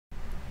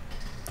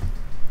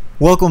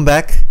Welcome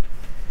back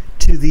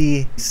to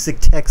the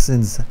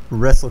SICTEXANS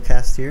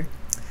Wrestlecast here.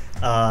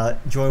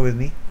 Join with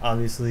me,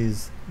 obviously,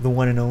 is the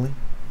one and only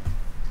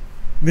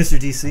Mr.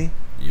 DC.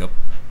 Yep.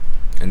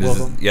 And this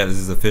Welcome. this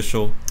is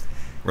official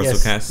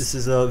Wrestlecast. Yes, this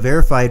is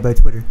verified by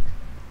Twitter.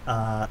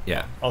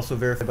 Yeah. Also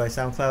verified by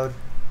SoundCloud.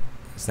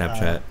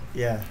 Snapchat.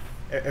 Yeah.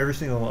 Every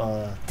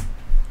single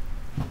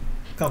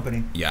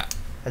company Yeah.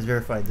 has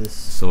verified this.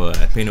 So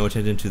pay no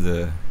attention to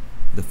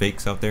the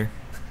fakes out there.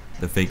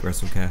 The fake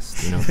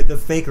Wrestlecast, you know. The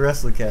fake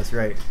Wrestlecast,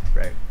 right.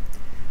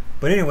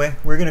 But anyway,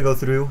 we're going to go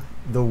through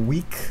the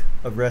week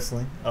of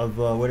wrestling, of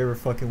whatever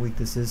fucking week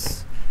this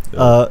is.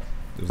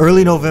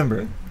 Early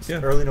November.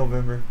 Yeah. Early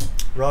November.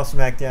 Raw,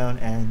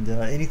 SmackDown, and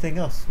anything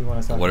else we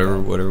want to talk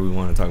about. Whatever we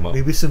want to talk about.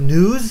 Maybe some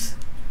news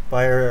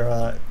by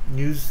our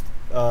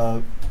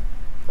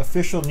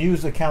official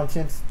news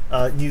accountant,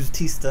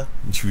 Newstista.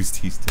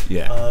 Newstista,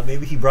 yeah.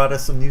 Maybe he brought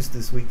us some news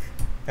this week.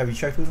 Have you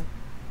checked with him?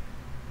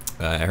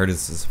 I heard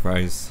it's a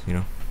surprise, you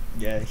know.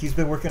 Yeah, he's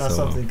been working on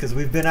something because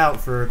we've been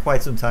out for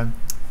quite some time.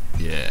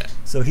 Yeah.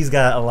 So he's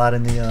got a lot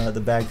in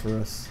the bag for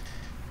us.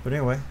 But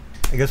anyway,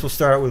 I guess we'll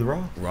start out with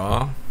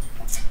Raw.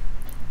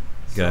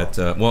 Got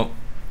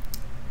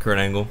Kurt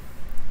Angle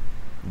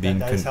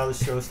That is how the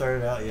show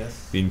started out.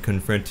 Yes. being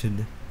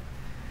confronted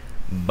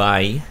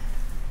by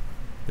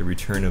the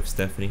return of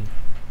Stephanie.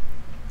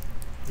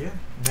 Yeah.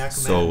 Mac.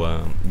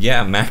 So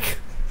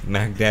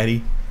Mac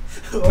Daddy.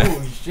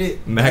 Oh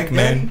shit. Mac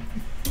Man.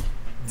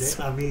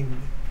 I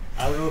mean,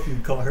 I don't know if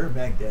you'd call her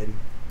Mac Daddy.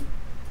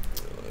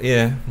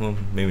 Yeah, well,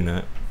 maybe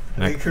not.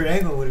 I mean, Kurt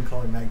Angle wouldn't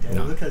call her Mac Daddy.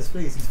 No. Look at his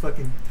face; he's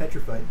fucking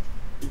petrified.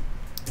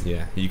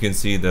 Yeah, you can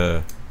see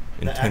the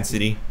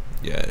intensity.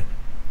 Yeah,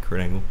 Kurt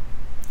Angle.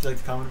 Would you like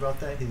to comment about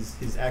that?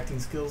 His acting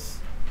skills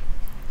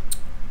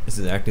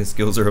His acting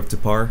skills are up to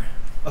par.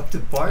 up to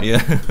par.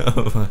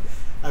 Yeah.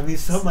 I mean,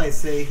 some might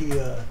say he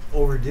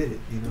overdid it.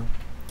 You know.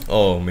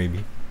 Oh,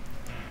 maybe.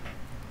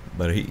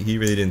 But he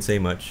really didn't say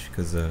much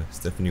because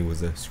Stephanie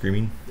was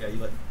screaming. Yeah,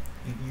 you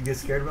get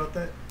scared about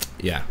that?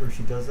 Yeah. Or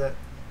she does that?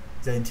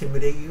 Does that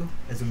intimidate you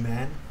as a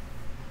man?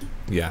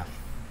 Yeah.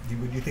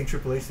 What do you think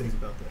Triple H thinks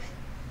about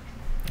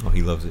that? Oh,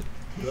 he loves it.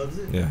 He loves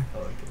it? Yeah.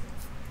 Oh, okay.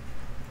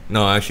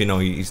 No, actually, no.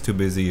 He's too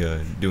busy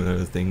doing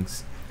other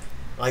things.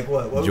 Like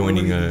what? What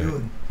Joining, would he be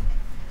doing?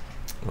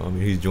 I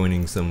mean, he's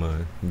joining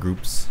some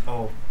groups.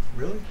 Oh,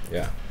 really?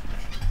 Yeah.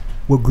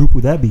 What group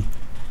would that be?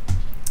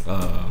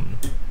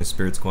 The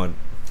Spirit Squad.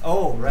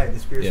 Oh, right, the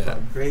Spirit Yeah.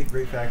 Squad.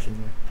 Great faction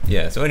there.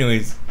 Yeah. So,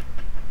 anyways.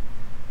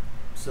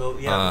 So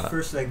the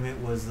first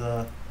segment was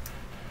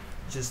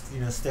just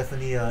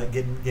Stephanie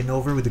getting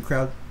over with the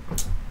crowd.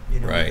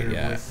 Right. with her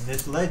Yeah. voice. And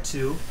this led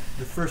to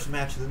the first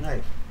match of the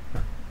night,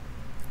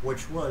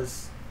 which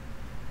was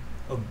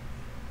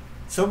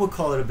some would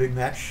call it a big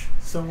match.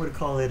 Some would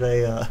call it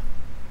a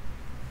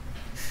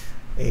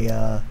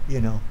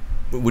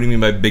What do you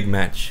mean by big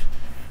match?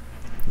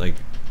 Like.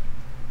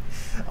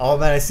 Oh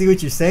man, I see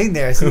what you're saying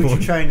there. I see what you're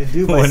trying to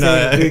do by Well,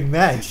 saying a big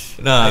match.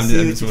 No, I I'm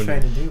see just what you're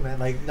trying to do, man.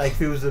 Like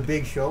if it was a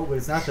big show, but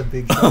it's not the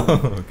big show.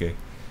 Okay.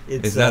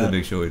 It's not the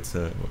big show. It's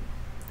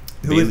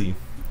Bailey.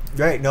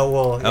 Right. No.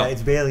 Well, yeah, Oh.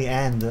 it's Bailey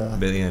and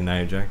Bailey and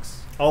Nia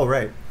Jax. Oh,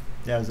 right.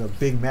 That was a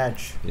big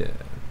match. Yeah.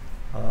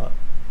 What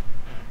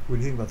do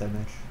you think about that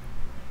match?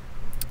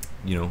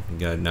 You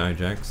got Nia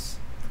Jax.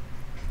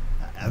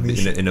 I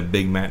mean, in a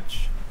big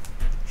match.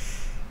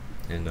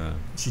 And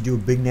she do a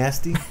big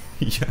nasty.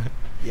 yeah.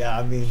 Yeah,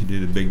 I mean, She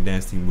did a big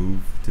nasty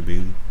move to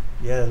Bailey.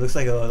 yeah, it looks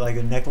like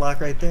a neck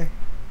lock right there.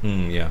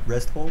 Yeah.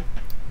 Rest hold,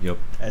 Yep.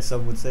 as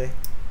some would say.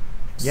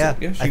 Yeah,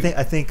 So, yeah,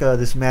 I think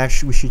this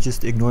match we should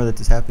just ignore that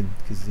this happened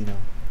because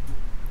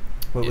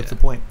what's the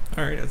point?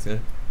 All right, that's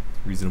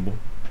reasonable.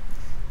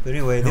 But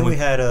anyway, then we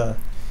had a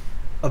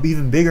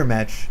even bigger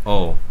match.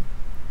 Oh,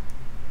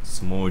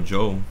 Samoa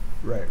Joe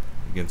Right.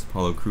 against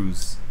Apollo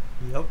Crews.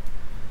 Yep.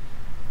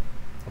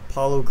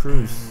 Apollo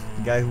Crews,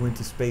 the guy who went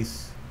to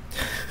space.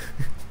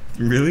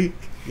 Really?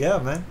 Yeah,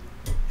 man.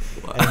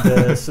 Wow.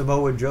 And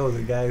Samoa Joe,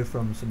 the guy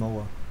from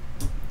Samoa.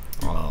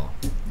 Oh.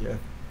 Yeah.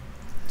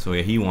 So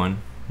yeah, he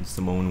won.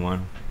 Samoan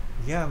won.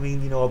 Yeah, I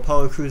mean,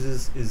 Apollo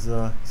Crews he's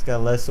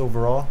got less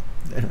overall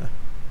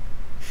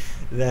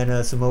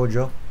than Samoa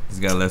Joe. He's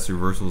got less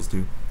reversals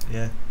too.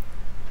 Yeah.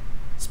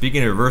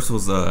 Speaking of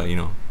reversals,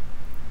 Road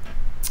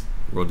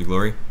to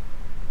Glory.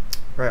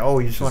 Right. Oh,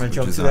 you just want to Which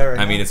jump is to that right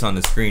now? I mean, it's on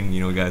the screen.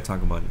 We gotta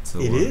talk about it. So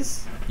It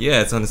is?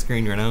 Yeah, it's on the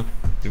screen right now.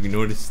 Have you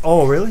noticed?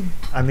 Oh, really?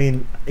 I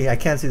mean, I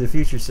can't see the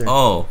future, sir.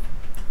 Oh,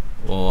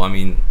 well, I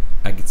mean,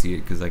 I could see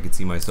it because I could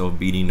see myself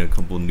beating a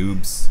couple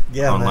noobs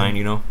online.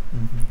 Man.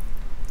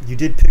 Mm-hmm. You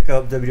did pick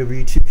up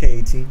WWE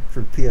 2K18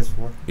 for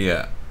PS4.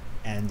 Yeah.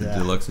 And the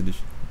deluxe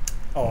edition.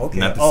 Oh, okay.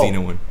 Not the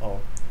Cena one.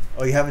 Oh,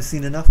 you haven't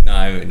seen enough?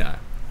 Nah.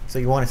 So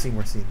you want to see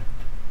more Cena?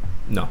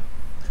 No.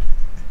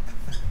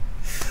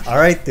 All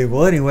right, then.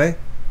 Well, anyway.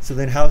 So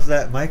then, how's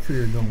that My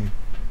Career going?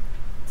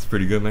 It's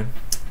pretty good, man.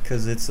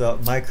 Because it's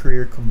My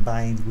Career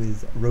combined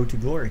with Road to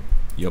Glory.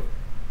 Yep.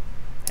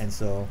 And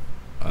so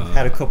we've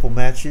had a couple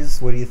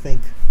matches. What do you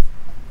think?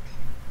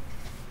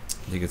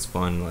 I think it's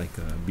fun, like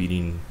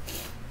beating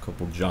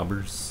couple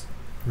jobbers.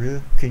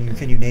 Really?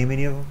 Can you name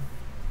any of them?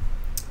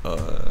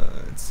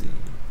 Let's see.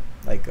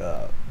 Like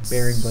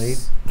Bearing Blade,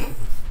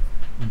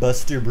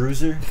 Buster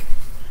Bruiser,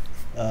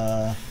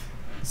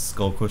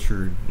 Skull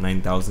Crusher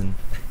 9000.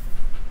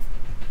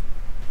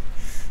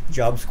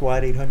 Job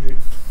Squad 800.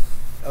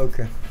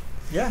 Okay.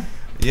 Yeah.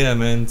 Yeah,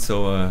 man.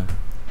 So I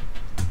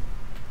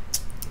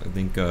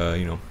think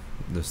the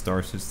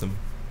star system.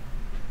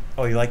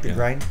 Oh, you like the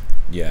grind?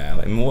 Yeah,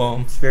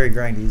 well, It's very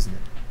grindy, isn't it?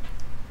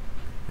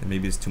 and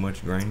maybe it's too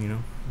much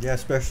grind, Yeah,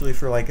 especially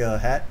for like a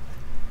hat.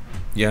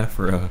 Yeah,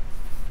 for a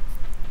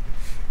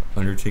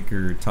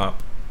Undertaker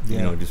top,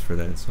 Yeah. just for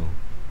that. So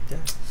Yeah.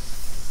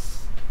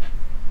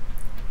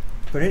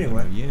 But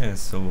anyway, yeah.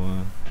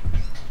 So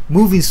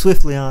moving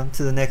swiftly on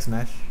to the next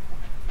match,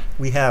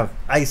 we have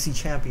IC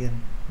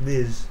champion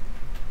Miz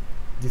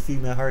defeat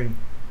Matt Hardy.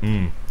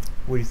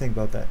 What do you think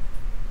about that?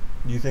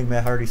 Do you think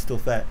Matt Hardy's still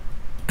fat?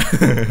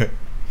 I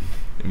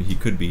mean, he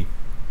could be.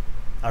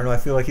 I don't know. I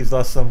feel like he's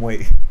lost some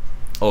weight,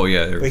 Oh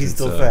yeah, but he's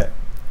still fat.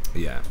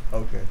 Yeah.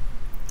 Okay.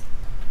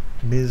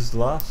 Miz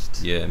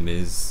lost. Yeah,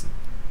 Miz.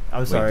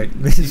 I'm sorry, Wait,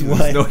 Miz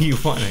won. No, you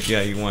won it.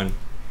 Yeah, you won.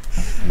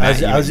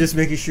 I was just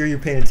making sure you're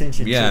paying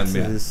attention Yeah, to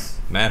this.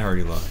 Matt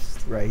Hardy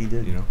lost. Right, he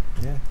did.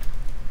 Yeah.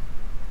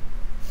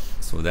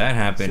 So that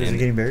happened. So is he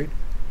getting buried?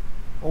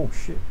 Oh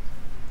shit.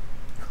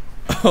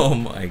 Oh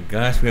my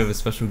gosh, we have a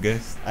special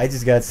guest. I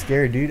just got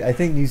scared, dude. I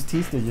think News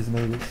Tista just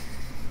made it.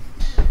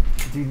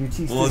 Dude, News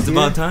Tista. Well, it's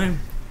about time.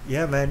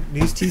 Yeah, man.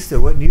 News Tista,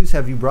 what news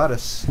have you brought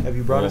us? Have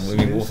you brought us?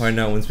 Maybe we'll find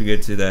out once we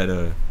get to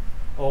that.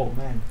 Oh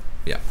man.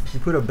 Yeah. You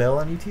put a bell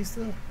on you,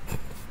 Tista?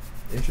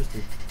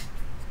 Interesting.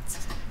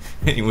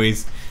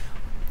 Anyways,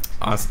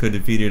 Asuka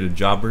defeated a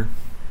jobber.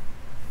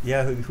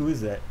 Yeah, who is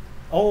that?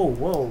 Oh,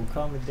 whoa,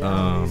 calm it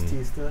down, News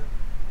Tista.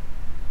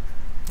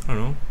 I don't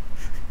know.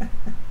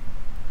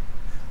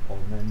 Oh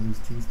man, News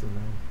Tista,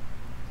 man.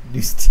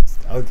 News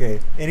Tista. Okay.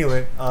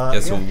 Anyway,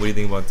 So what do you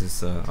think about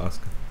this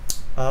Asuka?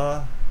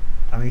 I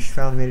mean, she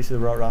finally made it to the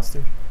Raw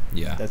roster.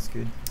 Yeah. That's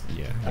good.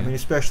 Yeah. I mean,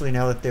 especially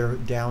now that they're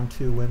down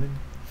 2 women.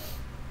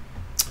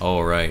 Oh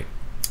right.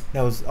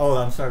 That was. Oh,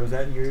 I'm sorry. Was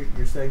that your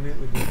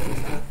segment with News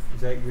Tista?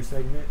 Was that your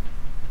segment?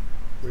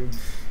 Where you,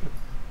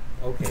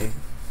 okay.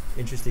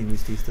 Interesting,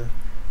 News Tista.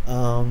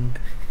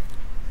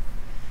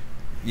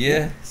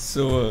 Yeah.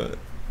 So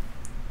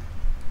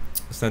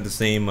it's not the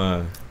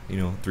same.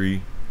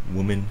 3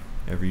 women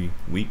every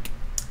week.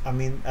 I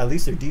mean, at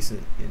least they're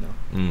decent,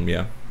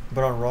 Yeah.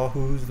 But on Raw,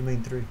 who's the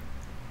main 3?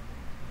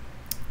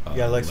 You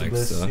got Alexa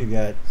Bliss, you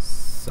got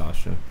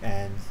Sasha,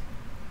 and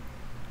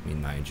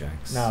Nia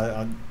Jax.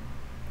 no,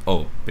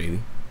 Oh,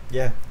 Bailey.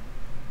 yeah,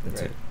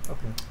 That's right. it.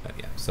 Okay.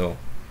 Yeah. So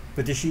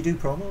But did she do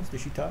promos? Did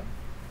she talk?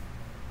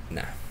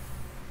 nah.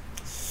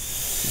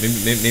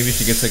 Maybe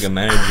she gets like a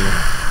manager.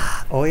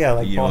 Oh yeah,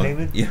 like Paul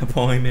Heyman. Yeah,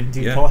 Paul Heyman.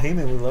 Dude, yeah. Paul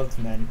Heyman would love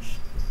to manage.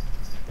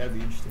 That'd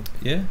be interesting.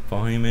 Yeah,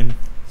 Paul Heyman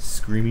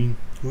screaming.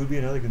 Who would be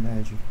another good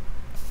manager?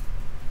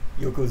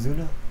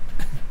 Yokozuna?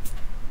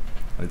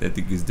 I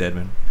think he's dead,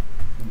 man.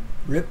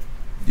 Rip?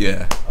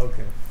 Yeah.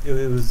 Okay.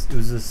 It was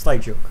a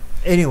slight joke.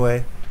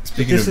 Anyway,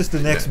 this is the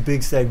next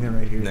big segment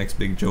right here. Next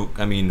big joke.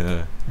 I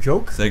mean,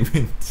 joke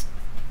segment.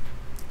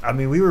 I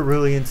mean, we were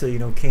really into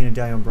Kane and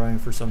Daniel Bryan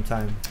for some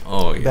time.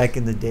 Oh yeah. Back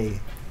in the day.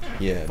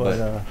 Yeah,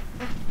 but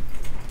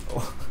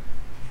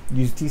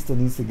News Tista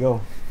needs to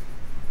go.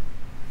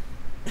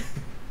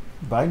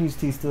 Bye, News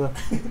Tista.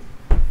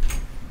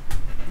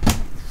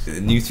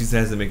 News Tista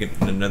has to make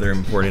another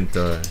important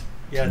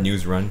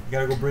news run. You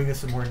gotta go bring us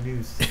some more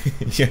news.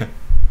 Yeah.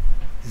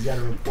 You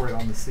gotta report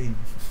on the scene.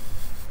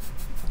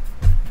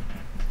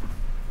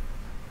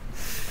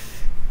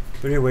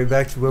 But anyway,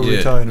 back to what we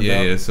were talking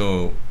about. Yeah.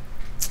 So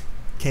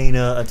Kane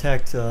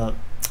attacked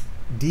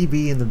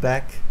DB in the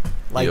back.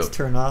 Lights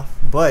turn off,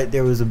 but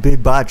there was a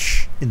big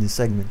botch in the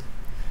segment.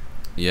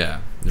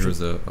 Yeah, there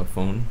was a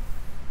phone,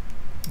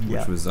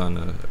 which was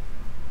on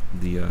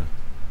the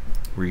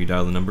where you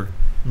dial the number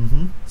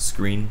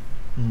screen,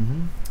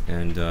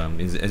 and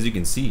as you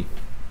can see,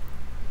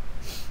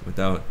 with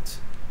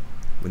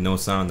no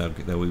sound,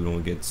 that we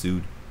won't get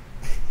sued.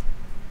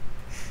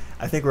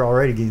 I think we're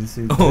already getting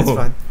sued. But it's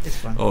fine. It's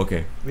fine. Oh,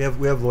 okay. We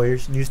have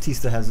lawyers. News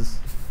Tista has us.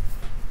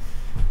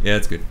 Yeah,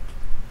 that's good.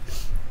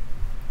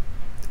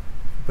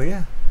 But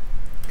yeah,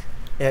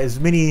 as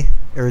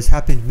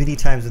happened many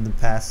times in the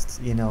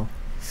past,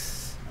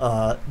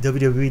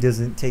 WWE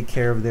doesn't take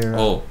care of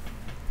their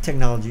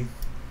technology.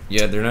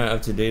 Yeah, they're not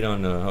up to date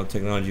on how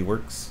technology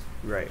works.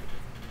 Right.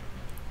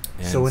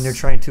 And so when they're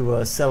trying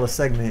to sell a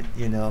segment,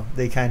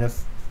 they kind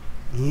of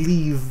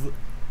leave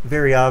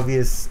very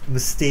obvious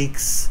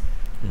mistakes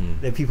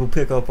that people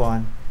pick up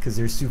on because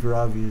they're super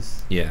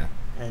obvious. Yeah.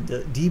 And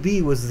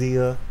DB was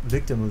the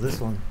victim of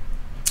this one.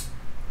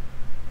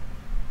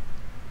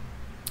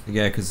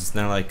 Yeah, because it's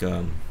not like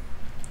the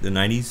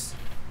 90s.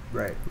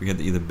 Right. We had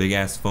the big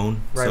ass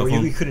phone. Right, cell where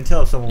phone. you couldn't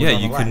tell if someone was on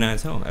the you could line. not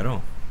tell at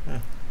all.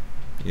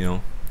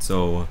 Yeah.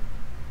 So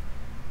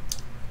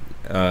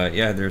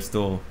they're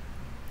still.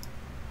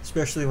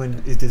 Especially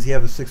when does he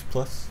have a 6+,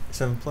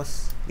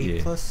 7+,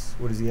 8+?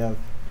 What does he have?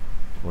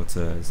 Well, it's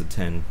a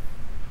 10.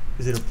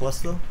 Is it a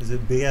plus though? Is it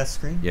a big ass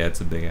screen? Yeah,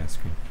 it's a big ass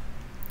screen.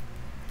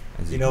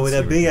 You know, with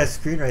that big ass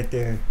screen right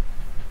there.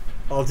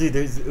 Oh, dude,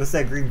 what's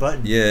that green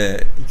button?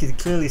 Yeah. You can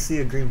clearly see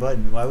a green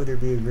button. Why would there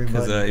be a green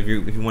button? Because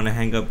if you want to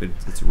hang up,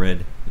 it's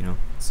red. You know.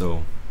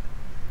 So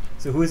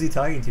who is he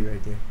talking to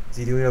right there? Is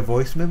he doing a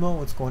voice memo?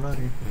 What's going on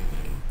here?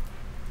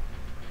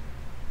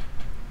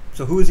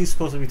 So who is he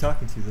supposed to be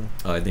talking to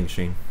though? I think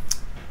Shane.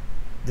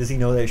 Does he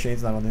know that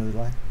Shane's not on the other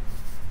line?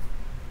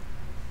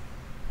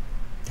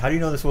 How do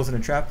you know this wasn't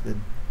a trap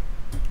then?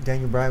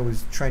 Daniel Bryan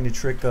was trying to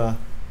trick. Oh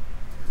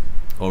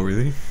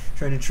really?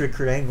 Trying to trick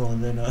Kurt Angle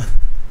and then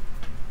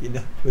you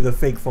know, with a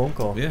fake phone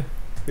call. Yeah.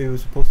 It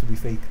was supposed to be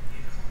fake.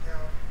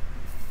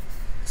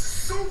 It's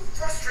so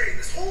frustrating,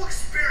 this whole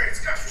experience.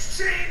 Gosh, with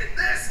Shane and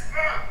this.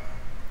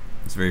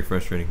 It's very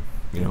frustrating,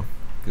 you know,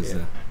 because.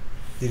 Yeah.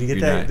 Did you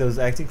get those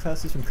acting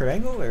classes from Kurt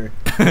Angle or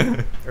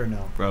or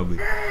no? Probably.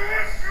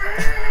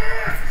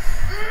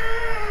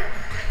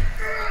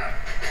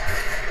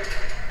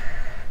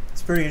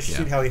 It's pretty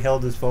interesting how he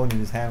held his phone in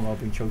his hand while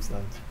being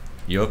chokeslammed.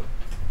 Yup.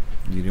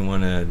 You didn't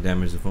want to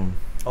damage the phone.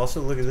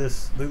 Also, look at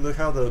this. Look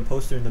how the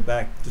poster in the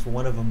back, just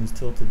one of them is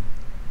tilted.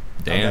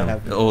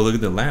 Damn. Oh, look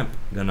at the lamp.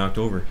 Got knocked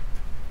over.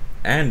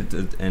 And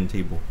the end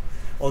table.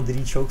 Oh, did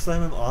he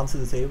chokeslam him onto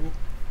the table?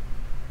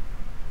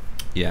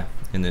 Yeah.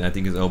 And then I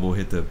think his elbow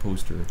hit the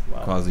poster,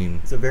 causing...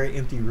 It's a very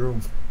empty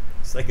room.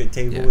 It's like a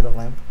table with a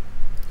lamp.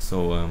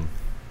 So,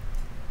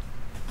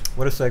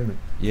 what a segment.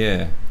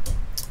 Yeah.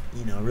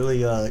 You know, really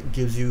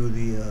gives you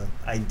the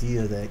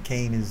idea that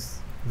Kane is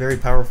very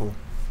powerful.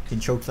 Can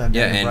chokeslam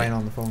Daniel Bryan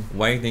on the phone.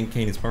 Why do you think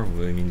Kane is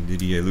powerful? I mean,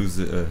 did he lose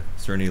a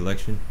certain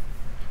election?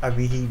 I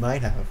mean, he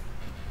might have.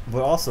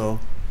 But also,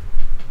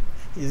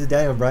 is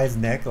Daniel Bryan's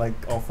neck like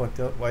all fucked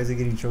up? Why is he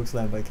getting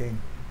chokeslammed by Kane?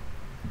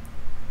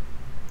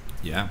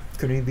 Yeah.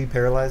 Couldn't he be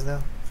paralyzed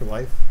now for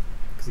life?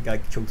 Because he got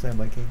chokeslammed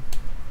by Kane?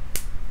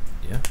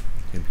 Yeah.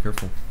 Be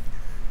careful.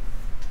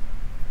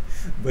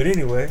 But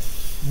anyway,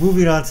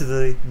 moving on to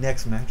the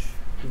next match.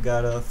 We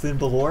got Finn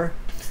Balor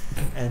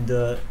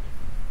and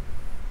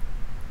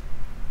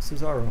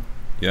Cesaro.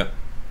 Yep.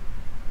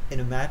 In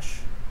a match.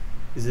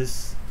 Is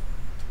this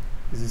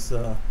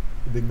a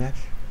big match?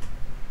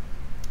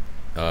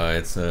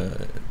 It's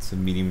a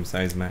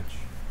medium-sized match.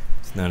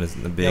 It's not as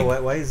big. Yeah.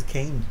 Why is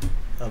Kane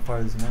a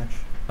part of this match?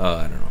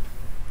 I don't know.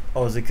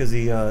 Oh, is it because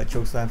he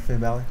chokeslammed Finn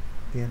Balor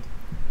at the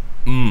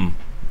end?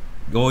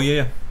 Oh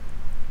yeah.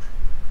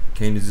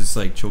 Kane is just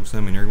like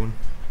chokeslamming everyone.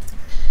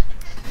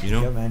 You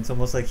know? Yeah, man. It's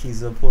almost like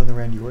he's pulling the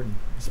Randy Orton,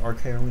 just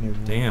RKOing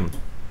everyone. Damn.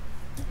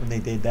 When they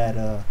did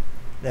that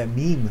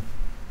meme.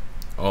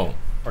 Oh.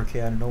 RK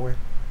out of nowhere.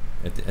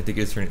 I think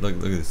it's turning. Look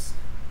at this.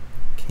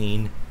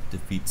 Kane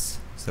defeats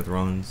Seth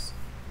Rollins.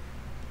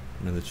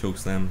 Another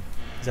chokeslam.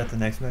 Is that the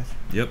next match?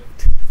 Yep.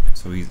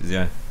 So he's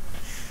It's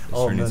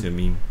turning into a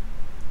meme.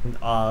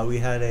 We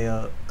had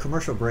a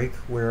commercial break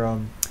where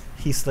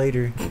Heath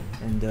Slater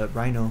and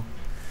Rhino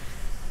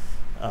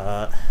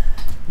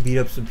beat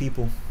up some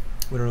people.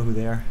 We don't know who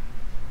they are.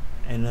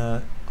 And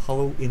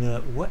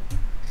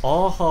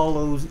All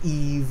Hallows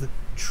Eve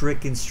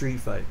trick and street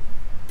fight.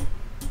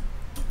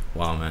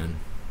 Wow, man.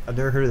 I've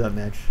never heard of that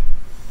match.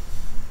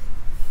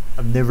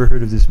 I've never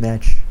heard of this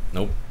match.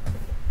 Nope.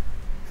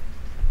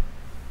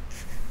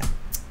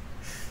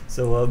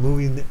 So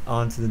moving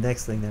on to the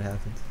next thing that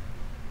happened.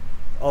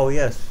 Oh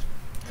yes,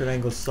 Kurt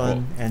Angle's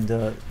son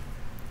and.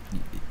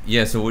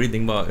 Yeah. So what do you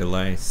think about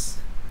Elias?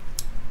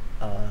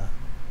 I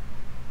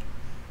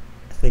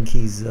think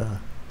he's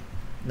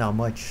not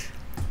much.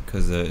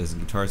 Because his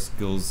guitar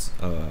skills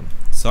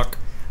suck.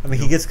 I mean,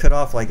 he gets cut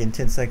off like in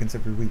 10 seconds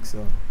every week,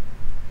 so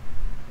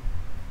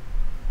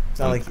it's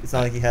not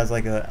like he has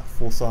like a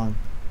full song.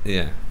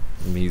 Yeah,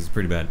 I mean he's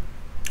pretty bad.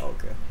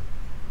 Okay.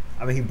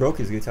 I mean, he broke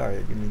his guitar.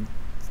 I mean,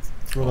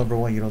 it's rule number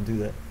one: you don't do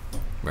that.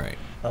 Right.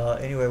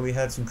 Anyway, we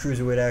had some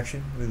cruiserweight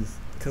action with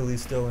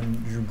Kalisto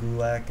and Drew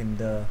Gulak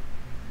and.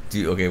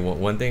 Okay,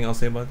 one thing I'll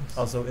say about this.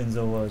 Also,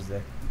 Enzo was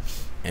there.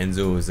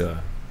 Enzo is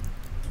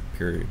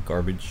pure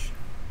garbage.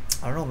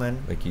 I don't know,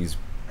 man. Like I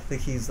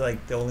think he's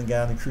like the only guy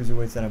on the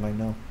cruiserweights that I might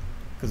know,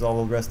 because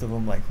all the rest of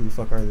them, like, who the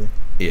fuck are they?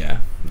 Yeah,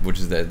 which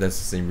is that's the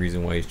same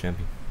reason why he's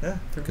champion. Yeah.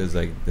 Because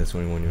like that's the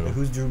only one you know. Like,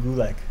 who's Drew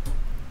Gulak?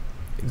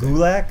 Exactly.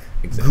 Gulak?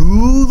 Exactly.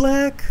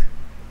 Gulak?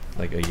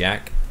 Like a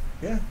yak.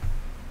 Yeah.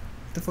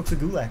 What the fuck's a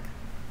Gulak?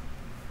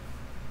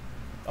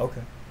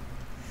 Okay.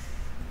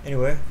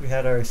 Anyway, we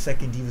had our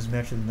second Divas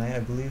match of the night, I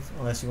believe,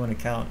 unless you want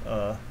to count.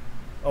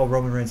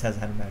 Roman Reigns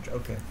hasn't had a match.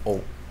 Okay.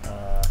 Oh.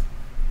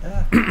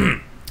 Yeah.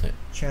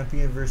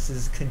 Champion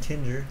versus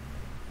contender.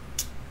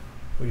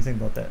 What do you think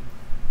about that?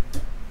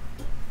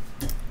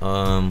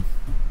 I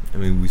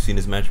mean, we've seen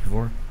this match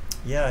before.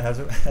 Yeah,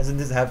 hasn't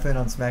this happened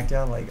on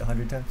SmackDown like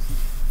 100 times?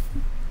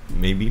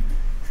 Maybe.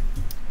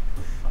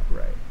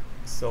 Right.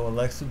 So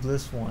Alexa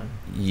Bliss won.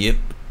 Yep.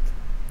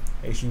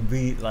 Hey, she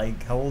beat,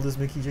 like, how old is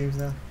Mickie James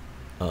now?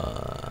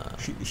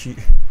 She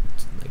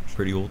like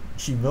pretty old.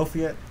 She MILF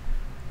yet?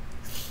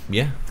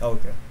 Yeah. Oh,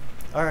 okay.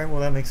 All right.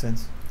 Well, that makes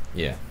sense.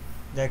 Yeah.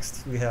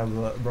 Next, we have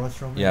Braun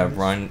Strowman. Yeah,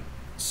 Braun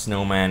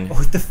snowman.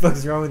 What the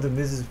fuck's wrong with the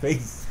Miz's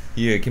face?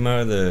 Yeah, it came out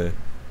of the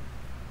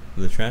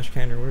trash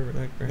can or whatever.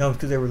 Like, right? No,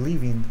 because they were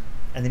leaving,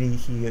 and then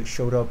he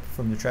showed up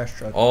from the trash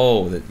truck.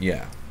 Oh,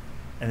 yeah.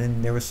 And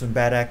then there was some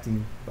bad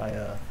acting by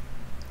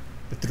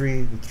the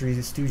three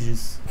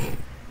Stooges,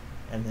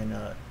 and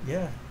then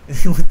yeah,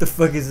 what the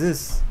fuck is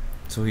this?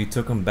 So he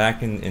took him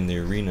back in the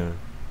arena,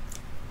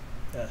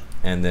 Yeah.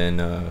 and then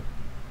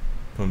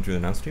put him through the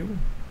announce table.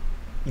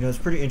 You know, it's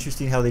pretty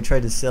interesting how they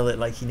tried to sell it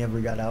like he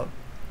never got out.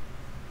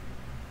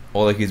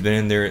 Oh, like he's been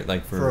in there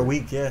like for a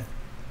week, yeah.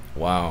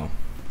 Wow.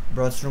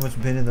 Braun Strowman's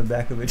been in the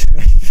back of a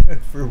trash truck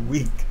for a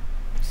week.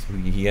 So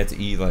he had to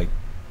eat like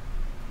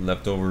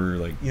leftover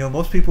like. You know,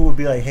 most people would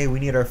be like, "Hey, we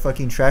need our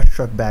fucking trash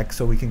truck back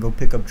so we can go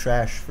pick up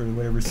trash for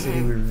whatever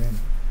city we were in."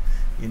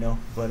 You know,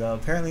 but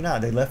apparently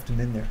not. They left him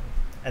in there,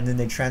 and then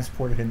they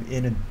transported him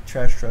in a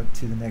trash truck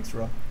to the next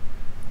Raw.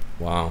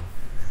 Wow.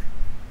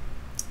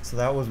 So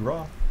that was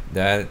Raw.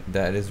 That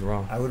is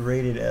Raw. I would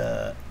rate it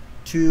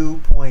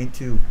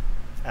 2.2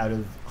 out of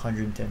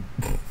 110.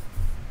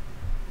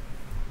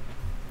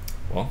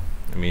 Well,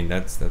 I mean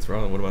that's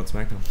Raw. What about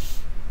SmackDown?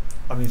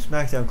 I mean,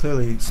 SmackDown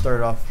clearly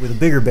started off with a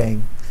bigger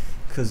bang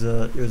because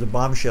there was a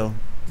bombshell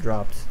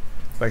dropped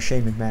by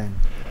Shane McMahon.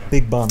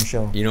 Big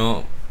bombshell. You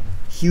know,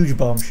 huge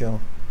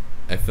bombshell.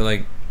 I feel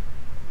like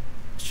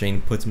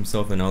Shane puts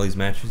himself in all these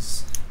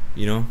matches.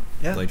 You know,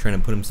 yeah, like trying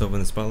to put himself in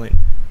the spotlight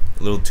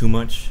a little too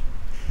much.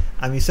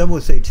 I mean, some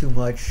would say too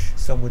much.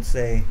 Some would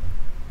say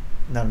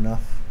not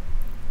enough.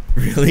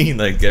 Really,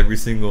 like every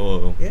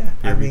single. Yeah,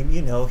 I mean,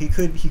 you know, he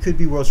could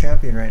be world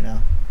champion right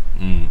now.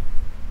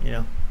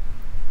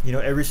 You know,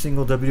 every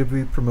single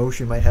WWE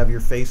promotion might have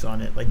your face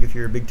on it. Like if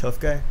you're a big tough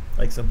guy,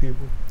 like some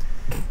people,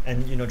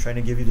 and you know, trying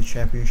to give you the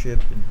championship,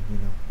 and you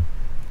know,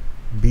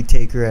 beat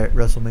Taker at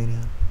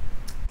WrestleMania.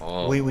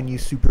 Oh. Wait, when you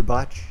super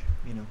botch,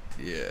 you know.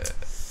 Yeah.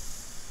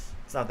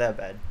 It's not that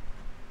bad.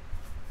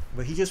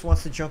 But he just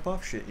wants to jump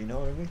off shit. You know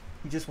what I mean?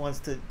 He just wants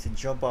to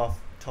jump off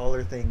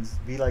taller things,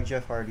 be like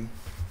Jeff Hardy.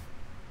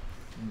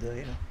 And,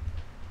 you know,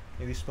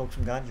 maybe smoke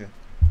some ganja.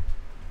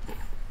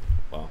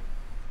 Wow.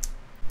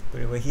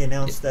 But anyway, he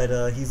announced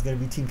that he's going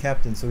to be team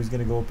captain, so he's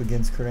going to go up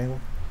against Kurt Angle.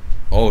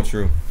 Oh,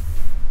 true.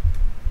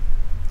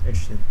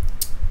 Interesting.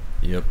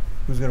 Yep.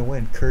 Who's going to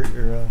win, Kurt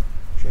or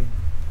Shane?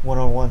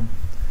 1-on-1.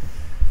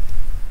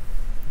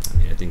 I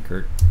mean, I think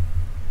Kurt.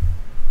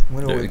 I'm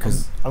going to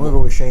go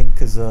with Shane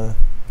because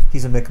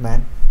he's a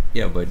McMahon.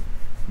 Yeah, but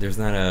there's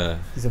not a...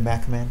 He's a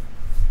McMahon.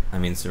 I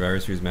mean, Survivor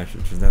Series match,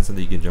 there's not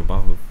something you can jump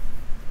off of.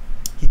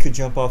 He could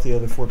jump off the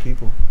other 4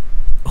 people.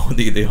 Oh,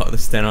 they all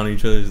stand on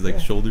each other's like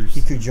shoulders.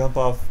 He could jump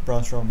off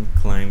Braun Strowman.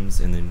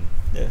 Climbs and then.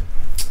 Yeah.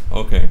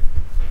 Okay.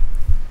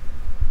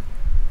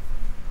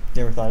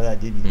 Never thought of that,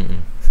 did you? Mm-mm.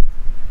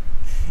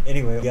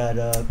 Anyway, we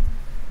got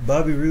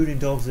Bobby Roode and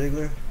Dolph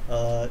Ziggler.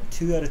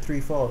 2 out of 3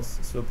 falls.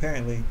 So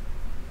apparently,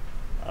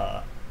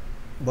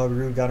 Bobby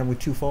Roode got him with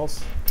 2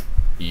 falls.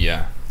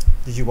 Yeah.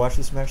 Did you watch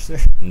this match, sir?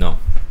 No.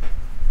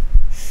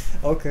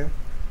 Okay.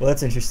 Well,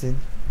 that's interesting.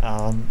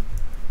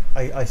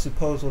 I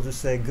suppose we'll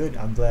just say good.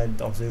 I'm glad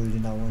Dolph Ziggler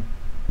did not win.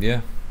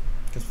 Yeah.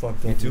 Just fuck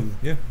Dolph Me too.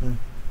 Ziggler. Yeah.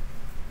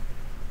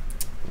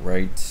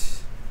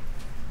 Right.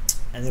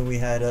 And then we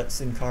had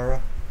Sin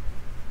Cara.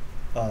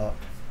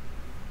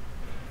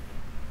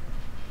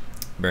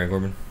 Baron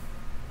Corbin.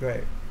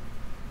 Right.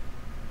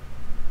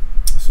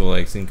 So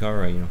like Sin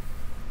Cara, you know,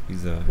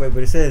 he's Wait,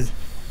 but it says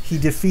he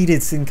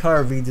defeated Sin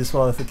Cara via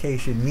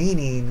disqualification,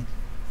 meaning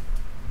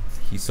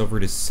he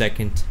suffered his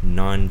second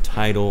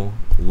non-title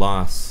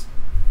loss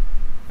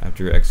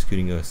after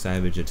executing a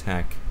savage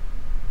attack,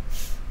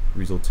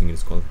 resulting in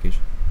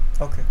disqualification.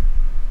 Okay.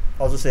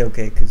 I'll just say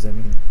okay, because, I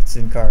mean, it's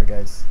Sin Cara,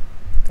 guys.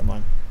 Come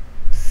on.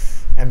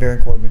 And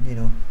Baron Corbin, you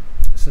know.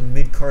 Some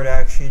mid-card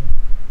action.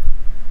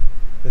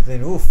 But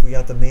then, oof, we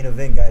got the main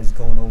event guys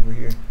going over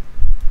here.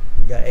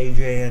 We got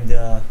AJ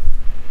and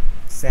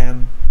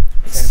Sam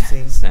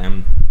Singh.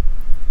 Sam.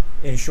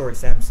 In short,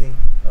 Sam Singh.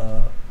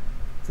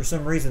 For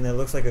some reason, that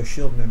looks like a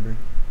Shield member.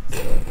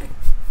 So,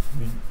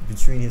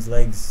 between his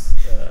legs,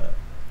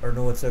 or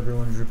no, what's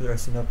everyone's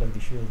dressing up like the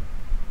Shield.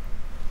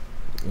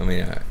 I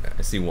mean,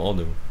 I see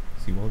Waldo.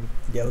 See Waldo?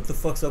 Yeah, what the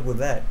fuck's up with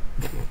that?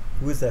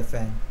 Who is that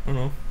fan? I don't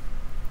know.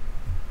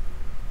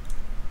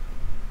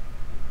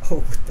 Oh,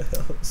 what the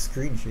hell?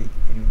 Screen shake.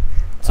 Anyway.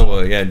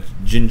 So, yeah,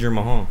 Jinder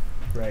Mahal.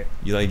 Right.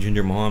 You like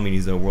Jinder Mahal? I mean,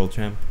 he's a world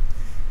champ.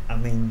 I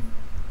mean,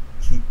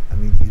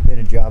 he's been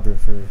a jobber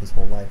for his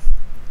whole life.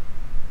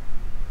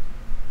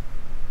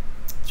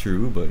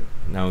 True, but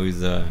now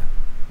he's gonna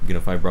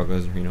fight Brock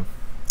Lesnar, you know?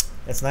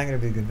 That's not gonna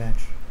be a good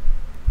match.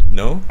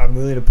 No? I'm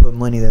willing to put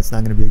money that's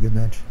not gonna be a good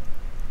match.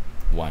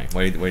 Why?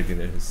 Why do you think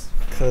that is?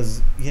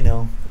 Because, you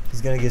know, he's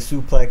gonna get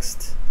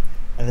suplexed,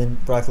 and then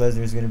Brock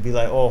Lesnar is gonna be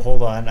like, "Oh,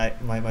 hold on,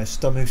 my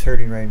stomach's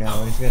hurting right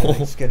now." And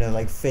he's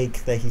gonna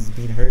fake that he's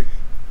being hurt.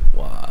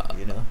 Wow.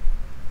 You know,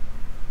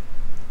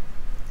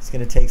 it's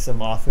gonna take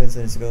some offense,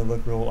 and it's gonna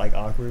look real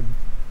awkward.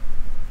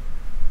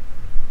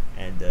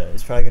 And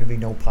it's probably gonna be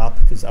no pop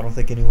because I don't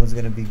think anyone's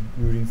gonna be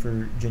rooting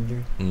for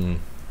Jinder. Mm.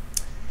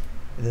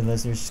 And then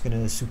Lesnar's just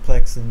gonna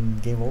suplex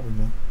and game over,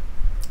 man.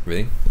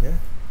 Really? Yeah.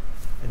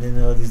 And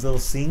then these little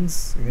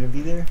scenes are gonna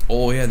be there.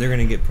 Oh yeah, they're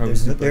gonna get probably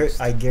suplexed.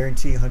 I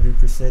guarantee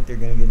 100% they're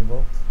gonna get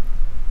involved.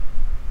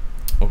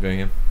 Okay,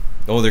 yeah.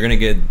 Oh, they're gonna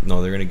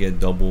get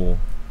double.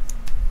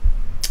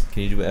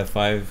 Can you do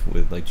F5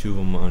 with like 2 of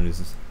them on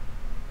his?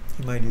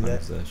 He might do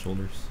that. His,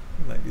 shoulders.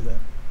 He might do that.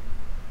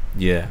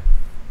 Yeah.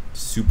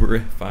 Super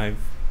F5.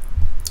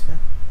 Yeah.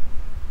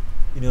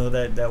 You know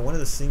that one of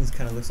the things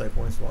kind of looks like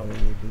Hornswoggle a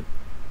little bit.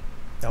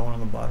 That one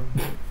on the bottom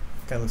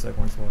kind of looks like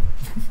Hornswoggle.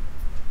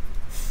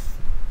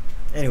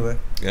 Anyway.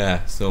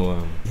 Yeah.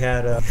 So we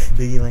had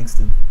Biggie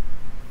Langston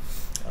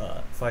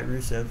fight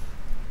Rusev.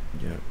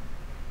 Yeah.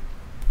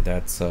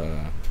 That's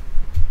I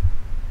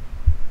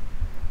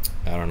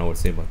don't know what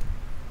to say about that.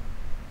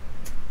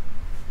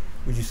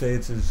 Would you say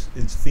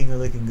it's finger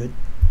licking good?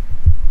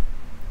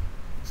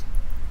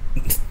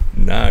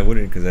 Nah, I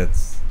wouldn't, because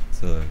that's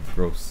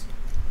gross.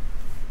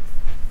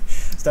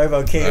 Let's talk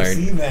about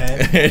KFC, right.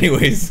 Man.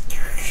 Anyways,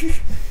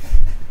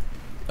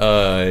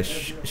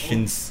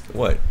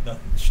 what? No.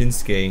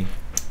 Shinsuke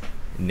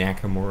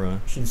Nakamura.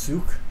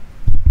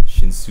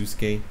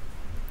 Shinsuke.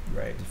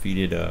 Right.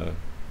 Defeated.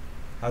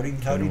 How do you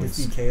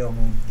defeat KO,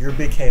 man? You're a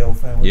big KO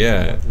fan. What do you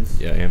think about this?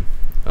 Yeah, I am.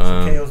 So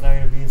KO's not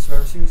gonna be in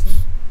Survivor Series then?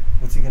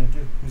 What's he gonna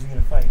do? Who's he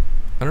gonna fight?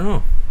 I don't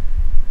know.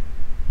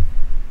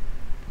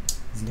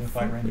 Is he gonna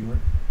fight Randy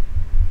Orton?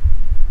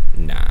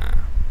 Nah.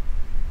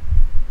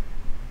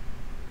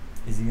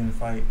 Is he gonna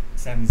fight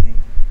Sami Zayn?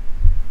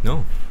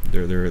 No.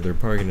 They're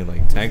probably gonna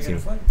like tag team.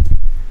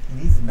 He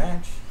needs a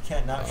match. He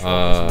can't not show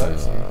up in Survivor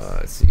Series.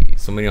 Let's see.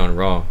 Somebody on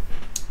Raw.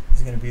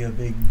 Is it gonna be a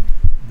big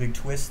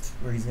twist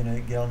where he's gonna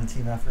get on the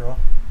team after all?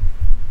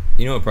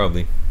 You know what?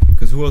 Probably.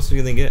 Because who else are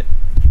you gonna get?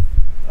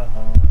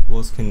 Who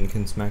else can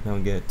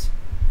SmackDown get?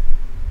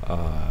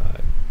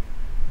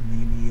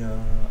 Maybe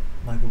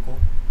Michael Cole.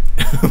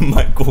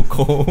 Michael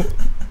Cole.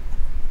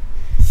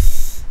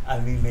 I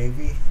mean,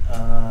 maybe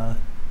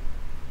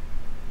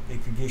they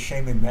could get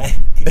Shane McMahon.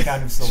 He can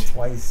count himself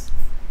twice.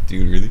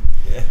 Dude, really?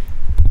 Yeah.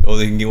 Oh,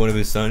 they can get one of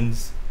his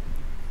sons.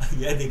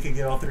 Yeah, they could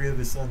get all 3 of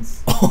his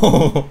sons.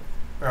 Oh.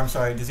 Or I'm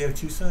sorry, does he have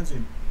 2 sons? Or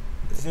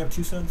does he have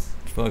 2 sons?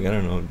 Fuck, I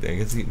don't know. I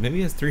guess maybe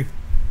he has 3.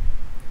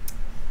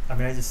 I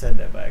mean, I just said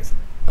that by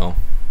accident. Oh.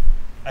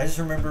 I just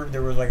remember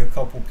there were like a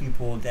couple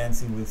people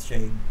dancing with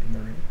Shane in the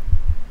ring.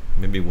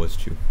 Maybe it was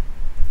true.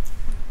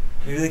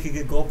 Maybe they could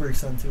get Goldberg's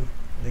son too.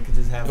 They could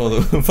just have. Oh,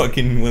 like, the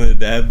fucking one of the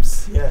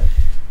dabs. Yeah.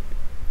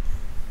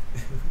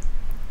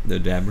 The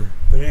dabber.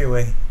 But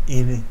anyway,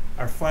 in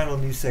our final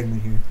news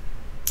segment here,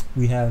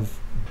 we have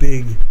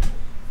big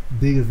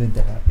event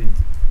that happened.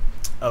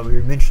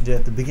 We mentioned it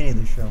at the beginning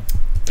of the show.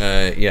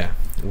 Yeah.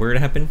 Where it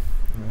happened?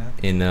 Where it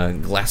happened?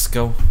 In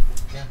Glasgow.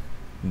 Yeah.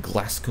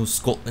 Glasgow,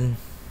 Scotland.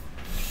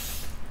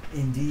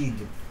 Indeed.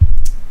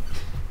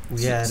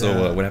 We had.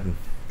 So what happened?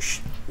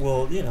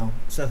 Well, you know,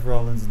 Seth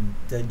Rollins and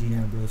Dean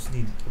Ambrose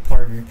need a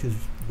partner because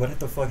what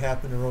the fuck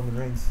happened to Roman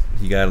Reigns?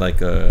 He got like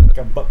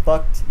got butt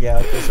fucked. Yeah,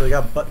 okay, so he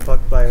got butt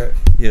fucked by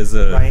he has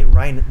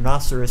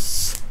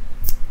rhinoceros.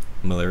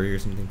 Malaria or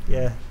something.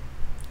 Yeah.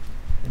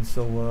 And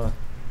so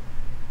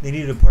they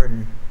needed a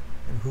partner,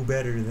 and who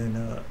better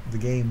than the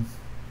Game,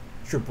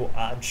 Triple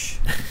H,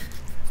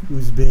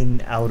 who's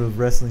been out of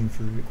wrestling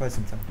for quite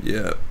some time.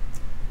 Yeah.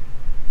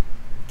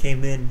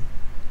 Came in,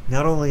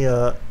 not only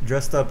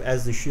dressed up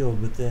as the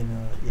Shield, but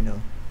then you know,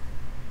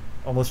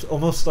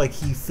 almost like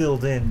he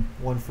filled in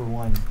 1 for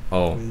 1.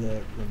 Oh. With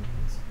Roman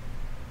Reigns.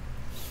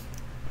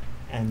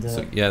 And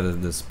so yeah,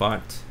 the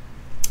spot.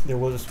 There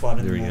was a spot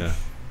in the match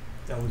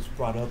that was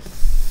brought up.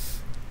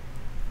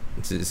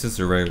 It's just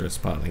a regular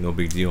spot, like no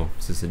big deal.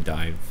 It's just a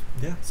dive.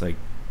 Yeah. It's like,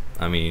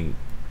 I mean,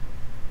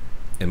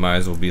 it might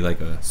as well be like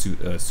a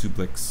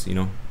suplex, you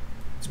know.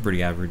 It's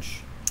pretty average.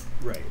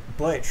 Right,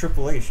 but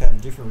Triple H had a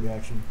different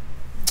reaction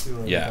to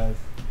the dive.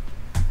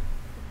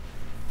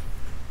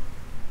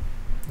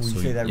 Would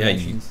you say that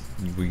reaction is?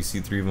 We see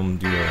 3 of them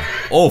do a.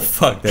 Oh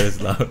fuck, that is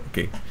loud.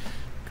 Okay,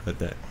 cut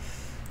that.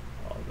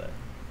 All that.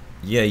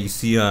 Yeah, you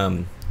see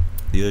the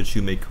other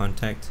 2 make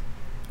contact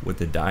with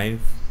the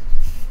dive,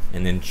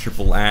 and then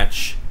Triple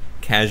H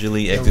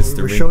casually exits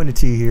the ring. We're showing it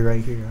to you here,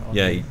 right here.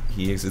 Yeah,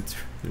 he exits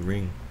the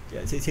ring.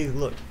 Yeah, take a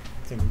look.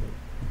 Take a look.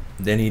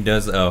 Then he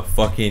does a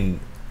fucking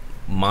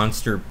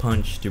monster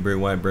punch to Bray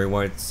Wyatt. Bray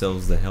Wyatt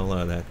sells the hell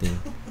out of that thing.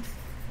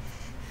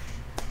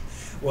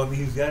 Well, I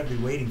mean, he's got to be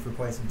waiting for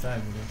quite some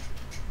time, you know.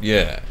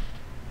 Yeah.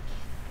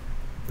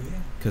 But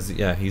yeah. Because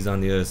he's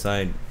on the other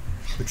side.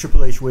 But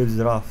Triple H waves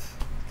it off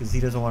because he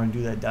doesn't want to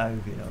do that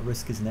dive, you know,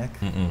 risk his neck.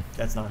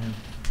 That's not him.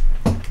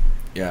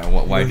 Yeah.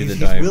 Why do the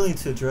dive? He's willing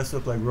to dress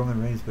up like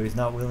Roman Reigns, but he's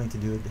not willing to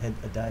do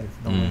a dive.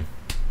 No way.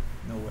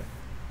 No way.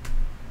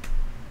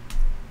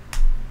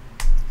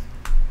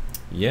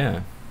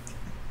 Yeah.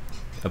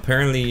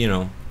 Apparently, you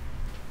know.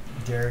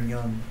 Darren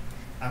Young.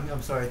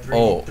 I'm sorry,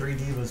 three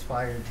divas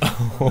fired.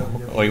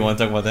 Oh, you want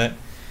to talk about that?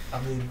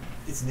 I mean,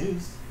 it's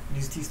news.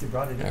 News Tista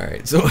brought it in. All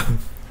right, so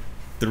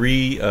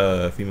 3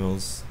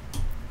 females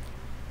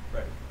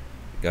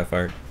got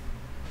fired.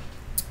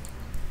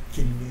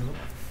 Can you name them?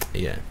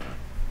 Yeah.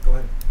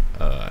 Go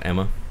ahead.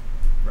 Emma.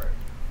 Right.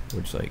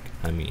 Which, like,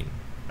 I mean,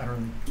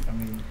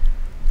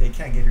 they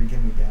can't get her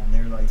gimmick down.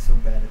 They're like so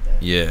bad at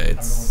that. Yeah, I don't know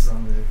what's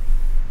wrong with her.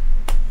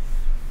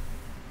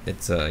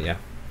 It's yeah.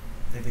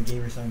 Like they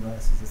gave her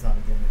sunglasses. It's not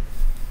a gimmick.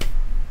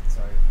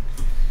 Sorry.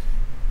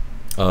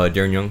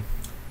 Darren Young,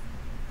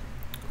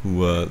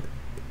 who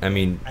I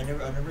mean, I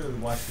never really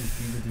watched his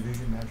Diva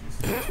Division matches.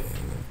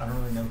 I don't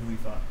really know who he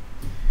fought.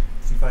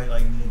 Does he fight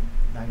like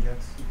Nia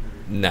Jax?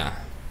 Nah.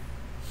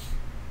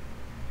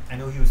 I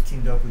know he was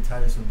teamed up with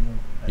Titus O'Neil.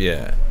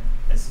 Yeah.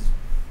 That's his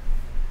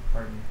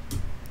partner.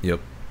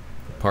 Yep.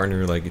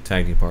 Partner, like a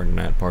tag team partner,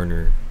 not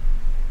partner.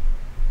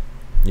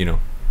 You know.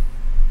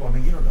 Well, I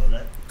mean, you don't know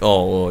that.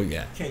 Oh, well,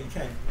 yeah. You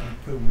can't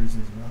put words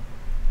in his mouth.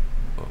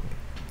 Oh.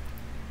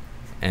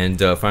 And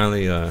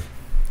finally,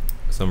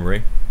 Summer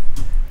Rae.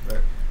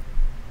 Right.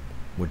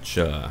 Which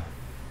man,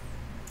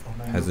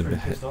 hasn't been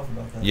pissed off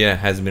about that. Yeah,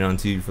 hasn't been on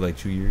TV for like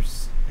 2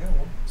 years. Yeah,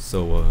 well.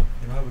 So they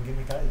don't have a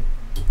gimmick either.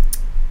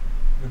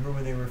 Remember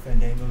when they were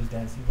Fandango's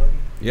dancing buddy?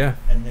 Yeah.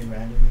 And they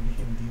randomly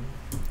became a diva?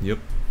 Yep.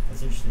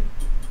 That's interesting.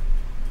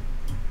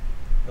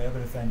 What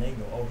happened to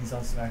Fandango? Oh, he's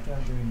on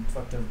SmackDown doing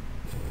fucked up,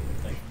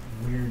 like,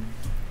 weird,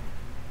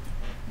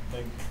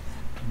 like,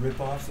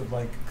 rip-offs of,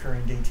 like,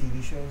 current day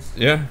TV shows?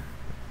 Yeah.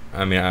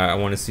 I mean, I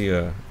want to see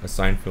a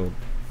Seinfeld.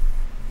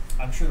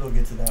 I'm sure they'll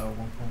get to that at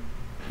one point.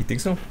 You think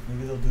so?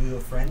 Maybe they'll do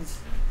Friends.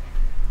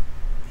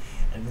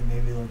 And then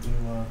maybe they'll do,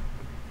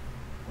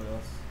 what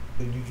else?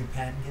 The New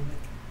Japan gimmick?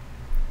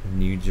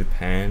 New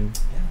Japan?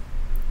 Yeah.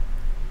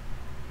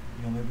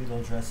 You know, maybe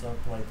they'll dress up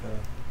like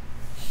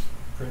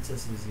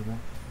princesses, you know?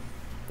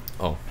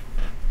 Oh.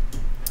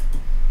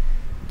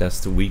 That's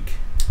the week.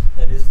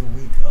 That is the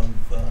week of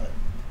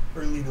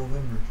early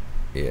November.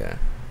 Yeah.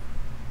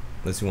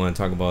 Unless you want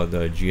to talk about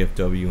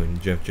GFW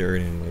and Jeff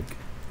Jarrett and, like...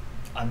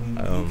 I mean,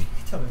 you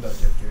tell me about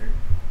Jeff Jarrett.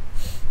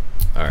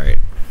 Alright.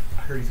 I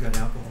heard he's got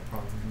an alcohol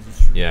problem. Is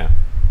this true? Yeah.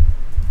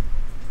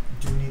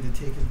 Do we need to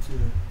take him to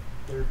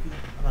therapy?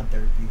 I'm not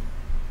therapy.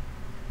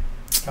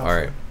 Counselor?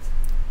 Alright.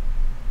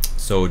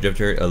 So, Jeff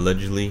Jarrett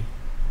allegedly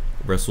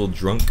wrestled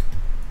drunk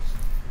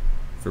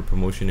for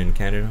promotion in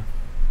Canada.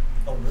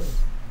 Oh, really?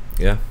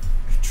 Yeah.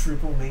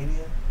 Triple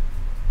Mania?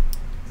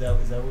 Is that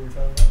what we're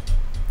talking about?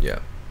 Yeah.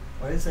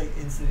 Why did it say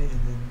incident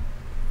and then...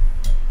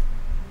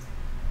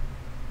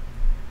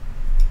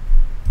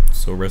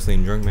 So,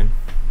 wrestling drunk, man.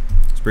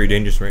 It's pretty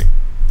dangerous, right?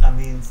 I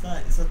mean, it's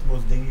not the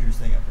most dangerous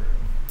thing I've heard.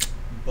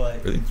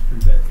 But really? It's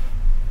pretty bad.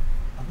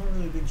 I'm not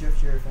really a big Jeff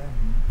Jarrett fan.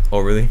 Oh,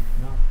 really?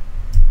 No.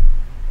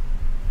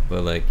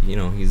 But, like, you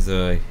know, he's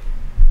like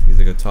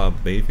a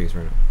top babyface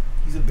right now.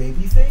 He's a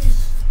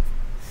babyface?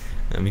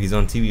 I mean, he's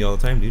on TV all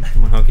the time, dude.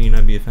 Come on, how can you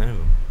not be a fan of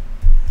him?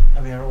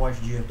 I mean, I don't watch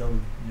GFW,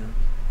 you know.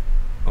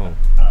 Oh.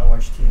 I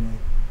watch TNA.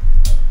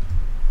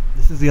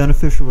 This is the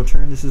unofficial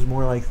return. This is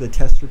more like the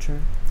test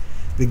return.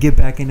 The get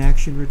back in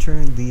action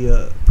return.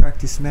 The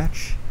practice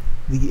match.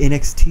 The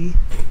NXT.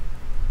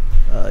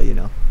 You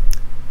know.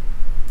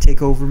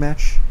 Takeover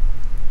match.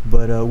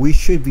 But we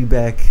should be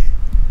back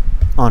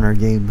on our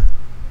game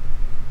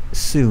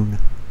soon.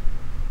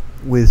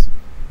 With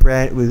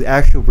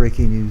actual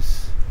breaking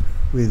news.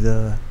 With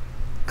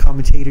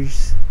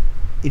commentators,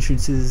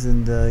 entrances,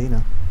 and you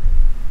know.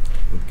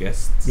 With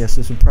guests? Yes,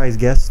 some surprise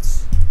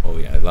guests. Oh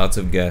yeah, lots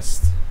of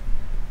guests.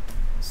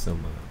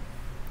 Some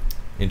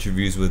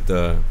interviews with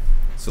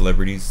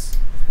celebrities.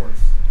 Of course.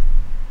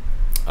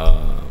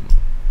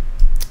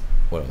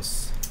 What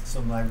else?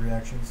 Some live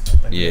reactions.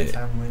 Like yeah. the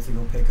time we went to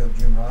go pick up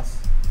Jim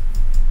Ross.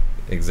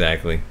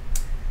 Exactly.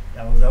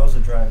 That was a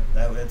drive.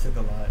 That took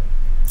a lot.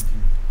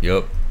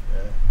 Yup.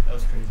 Yeah, that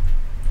was crazy.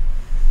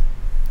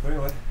 But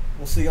anyway,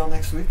 we'll see y'all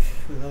next week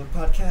with another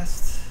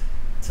podcast.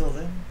 Till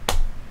then,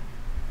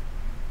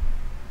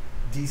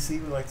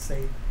 DC would like to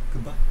say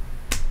goodbye.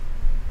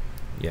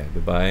 Yeah,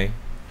 goodbye.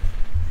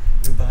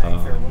 Goodbye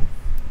and farewell.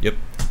 Yep.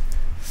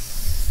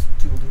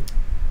 Toodaloo.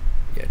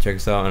 Yeah, check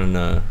us out on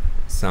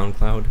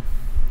SoundCloud,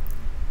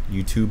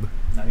 YouTube.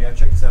 Now you gotta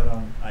check us out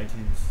on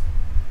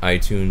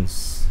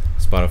iTunes,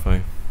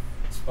 Spotify.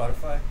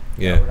 Spotify?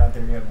 Yeah. No, we're not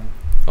there yet, man.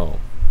 Oh.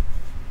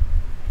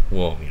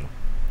 Well, you know.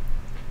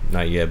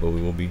 Not yet, but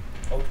we will be.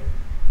 Okay.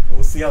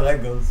 We'll see how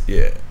that goes.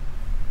 Yeah.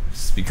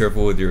 Just be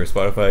careful with your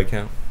Spotify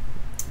account.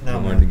 No,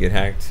 don't want it to get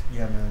hacked.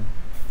 Yeah, man.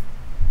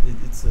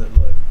 It's look.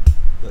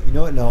 You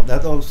know what? No,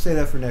 I'll say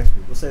that for next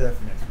week. We'll say that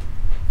for next week.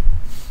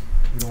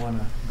 We don't want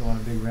to go on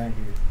a big rant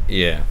here.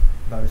 Yeah.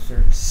 About a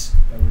service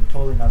that we're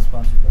totally not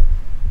sponsored by.